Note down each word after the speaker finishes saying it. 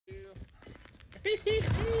He's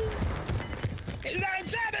not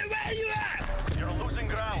jamming. Where are you at? You're losing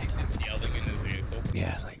ground. He's just yelling in his vehicle.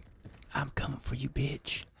 Yeah, it's like, I'm coming for you,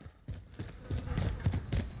 bitch.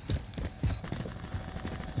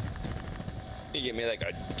 You get me like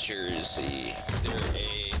a jersey.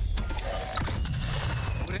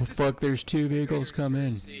 Oh, fuck, there's 2 vehicles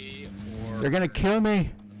coming. They're gonna kill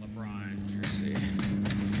me. LeBron jersey.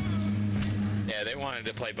 Yeah, they wanted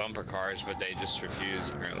to play bumper cars, but they just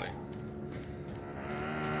refused, apparently.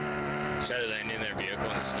 Instead of landing in their vehicle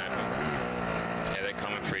and sniping. Yeah, they're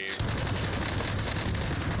coming for you.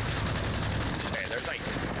 Hey, there's like...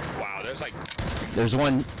 Wow, there's like... There's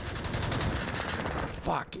one...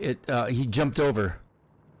 Fuck, he jumped over.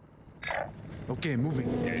 Okay,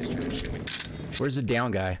 moving. Yeah, he's trying to shoot me. Where's the down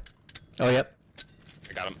guy? Oh, yep.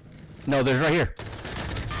 I got him. No, there's right here.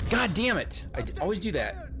 God damn it. I always do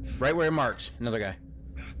that. Right where it marks. Another guy.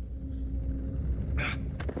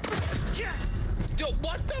 Dude,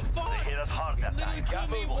 what the fuck? Hit us hard that time.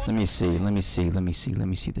 Let me see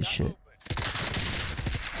this shit.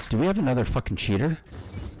 Do we have another fucking cheater?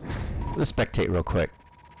 Let's spectate real quick.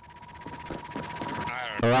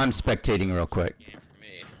 Or I'm spectating real quick.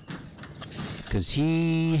 Cause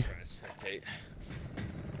he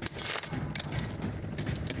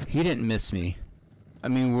didn't miss me. I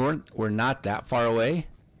mean, we're not that far away.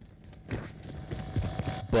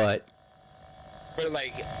 But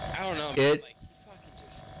like, I don't know. It Like, he fucking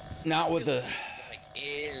just not with a like,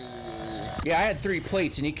 yeah, I had 3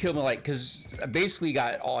 plates and he killed me like, cause I basically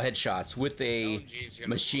got all headshots with a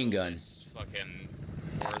machine gun. Fucking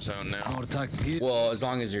Warzone now. More attack here. Well, as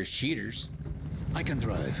long as there's cheaters. I can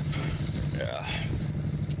drive. Yeah.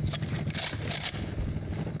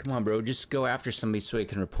 Come on, bro, just go after somebody so I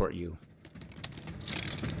can report you.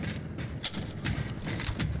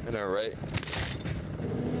 I know, right?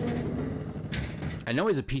 I know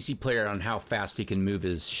he's a PC player on how fast he can move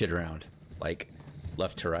his shit around. Like,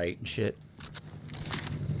 left to right and shit.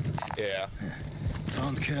 Yeah.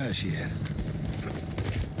 Found cash here.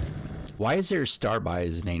 Why is there a star by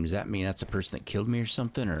his name? Does that mean that's a person that killed me or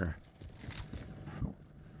something, or...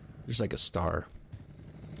 There's like a star.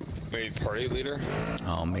 Maybe party leader?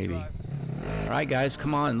 Oh, maybe. Alright, guys,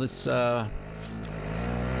 come on, let's, come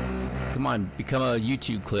on, become a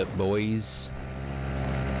YouTube clip, boys.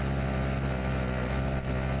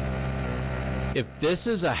 If this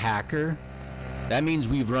is a hacker, that means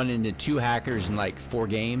we've run into 2 hackers in like 4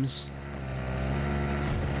 games.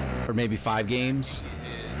 Or maybe 5 games.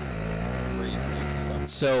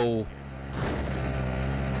 So...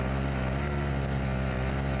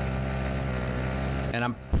 And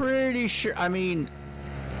I'm pretty sure, I mean...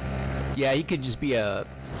 Yeah, he could just be a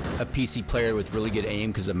PC player with really good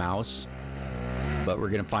aim because of mouse. But we're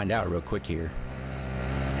gonna find out real quick here.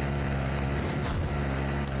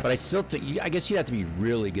 But I still think, I guess you'd have to be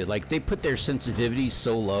really good. Like, they put their sensitivity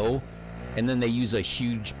so low, and then they use a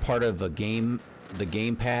huge part of a game, the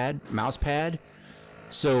gamepad, mouse pad,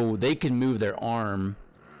 so they can move their arm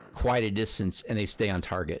quite a distance and they stay on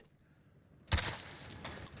target.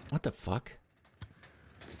 What the fuck?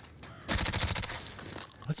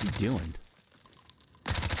 What's he doing?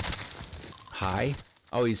 Hi?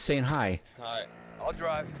 Oh, he's saying hi. Hi. I'll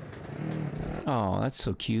drive. Oh, that's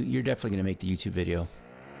so cute. You're definitely gonna make the YouTube video.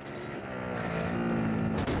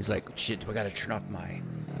 He's like, shit, do I gotta turn off my...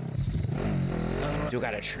 Do I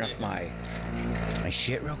gotta turn off my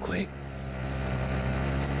shit real quick?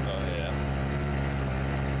 Oh, yeah.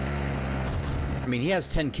 I mean, he has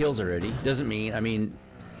 10 kills already. Doesn't mean, I mean,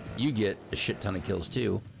 you get a shit ton of kills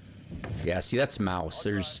too. Yeah, see, that's mouse.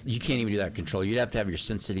 There's, you can't even do that control. You'd have to have your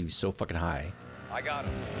sensitivity so fucking high. I got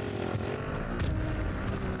him.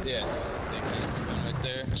 Yeah, they kind of spin right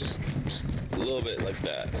there. Just a little bit like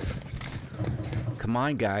that. Come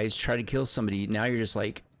on, guys, try to kill somebody. Now you're just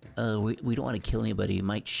like, we don't want to kill anybody. It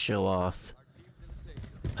might show off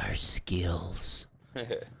our skills.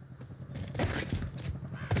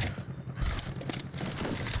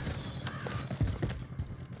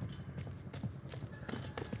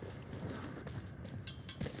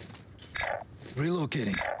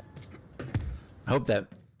 Relocating. I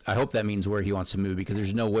hope that means where he wants to move, because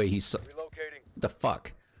there's no way he's... Relocating. The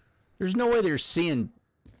fuck? There's no way they're seeing...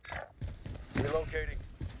 Relocating.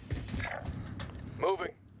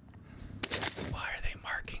 Moving. Why are they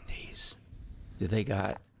marking these? Do they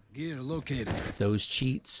got Gear located. those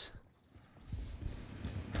cheats?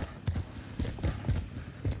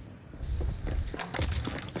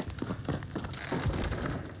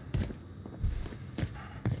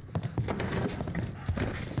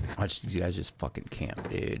 Watch these guys just fucking camp,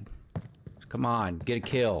 dude. Come on, get a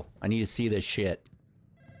kill. I need to see this shit.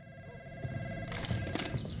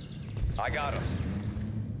 I got him.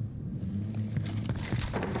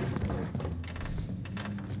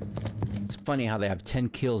 It's funny how they have 10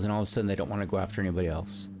 kills and all of a sudden they don't want to go after anybody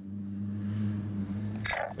else.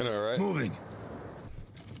 You know, right? Moving.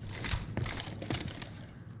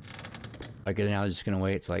 Like now they're just gonna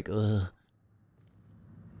wait. It's like, ugh.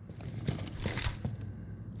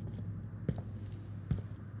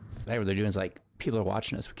 Like what they're doing is like, people are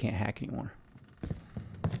watching us. We can't hack anymore.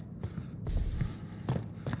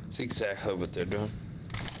 That's exactly what they're doing.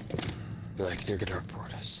 Be like, they're gonna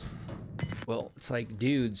report us. Well, it's like,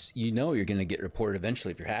 dudes, you know you're gonna get reported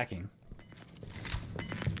eventually if you're hacking.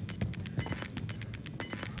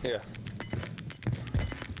 Yeah.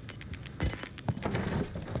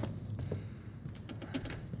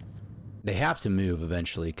 They have to move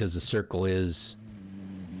eventually because the circle is.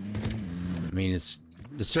 I mean,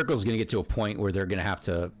 the circle is gonna get to a point where they're gonna have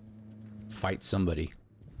to fight somebody.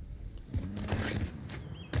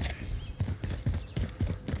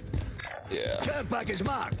 Yeah. Care package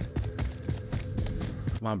marked.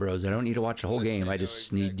 Come on, bros. I don't need to watch the whole game. I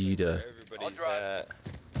just need you to. Everybody's at,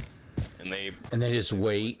 and they just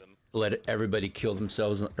wait, let everybody kill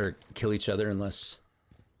themselves or kill each other unless.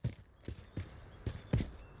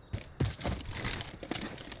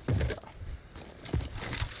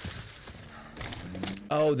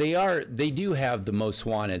 Oh, they do have the most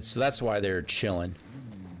wanted, so that's why they're chilling.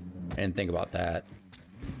 I didn't think about that.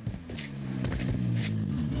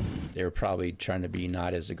 They were probably trying to be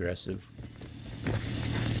not as aggressive.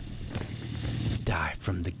 Die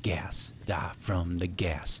from the gas. Die from the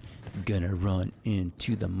gas. Gonna run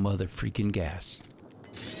into the mother freaking gas.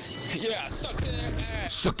 Yeah, suck that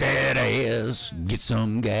ass. Suck that ass. Get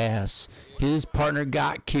some gas. His partner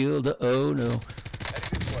got killed. Oh no.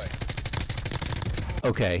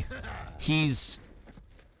 Okay. He's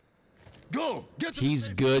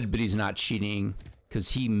good, but he's not cheating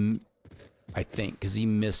because I think because he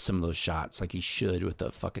missed some of those shots like he should with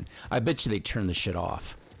the fucking. I bet you they turn the shit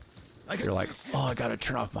off. They're like, oh, I gotta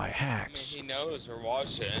turn off my hacks. He knows we're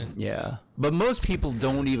watching. Yeah, but most people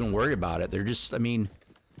don't even worry about it. They're just, I mean,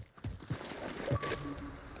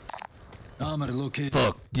 Armor located.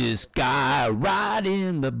 fuck this guy right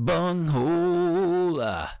in the bunghole.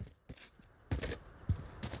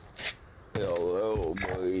 Hello,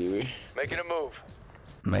 baby. Making a move.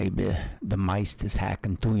 Maybe the Meist is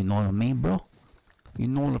hacking too, you know what I mean, bro? You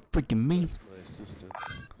know what I freaking mean?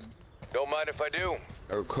 Don't mind if I do.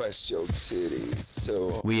 Request your city,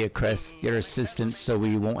 so... We request your assistance so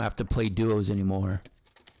we won't have to play duos anymore.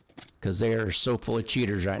 Because they are so full of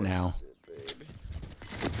cheaters right now.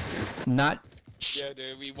 Not... Yeah,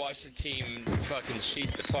 dude, we watched the team fucking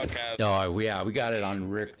cheat the fuck out. Oh, yeah, we got it on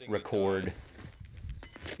record.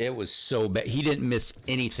 It was so bad. He didn't miss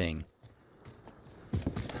anything.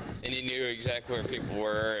 And he knew exactly where people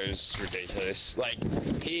were. It was ridiculous. Like,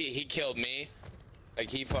 he killed me. Like,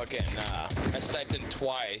 he fucking, I sniped him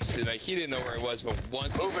twice. And, like, he didn't know where he was, but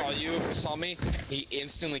once he saw me, he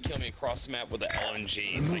instantly killed me across the map with the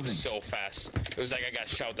LMG, like, so fast. It was like I got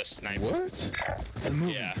shot with a sniper. What?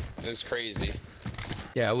 Yeah, it was crazy.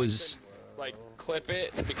 Yeah, it was... Like, clip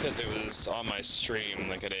it, because it was on my stream,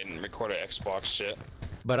 like, I didn't record an Xbox shit.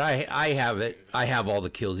 But I have it. I have all the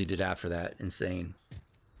kills he did after that. Insane.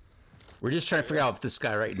 We're just trying to figure out if this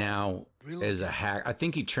guy right now is a hack. I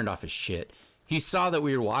think he turned off his shit. He saw that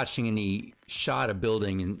we were watching and he shot a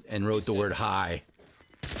building and wrote the word hi.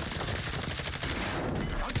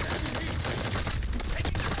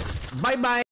 Bye-bye.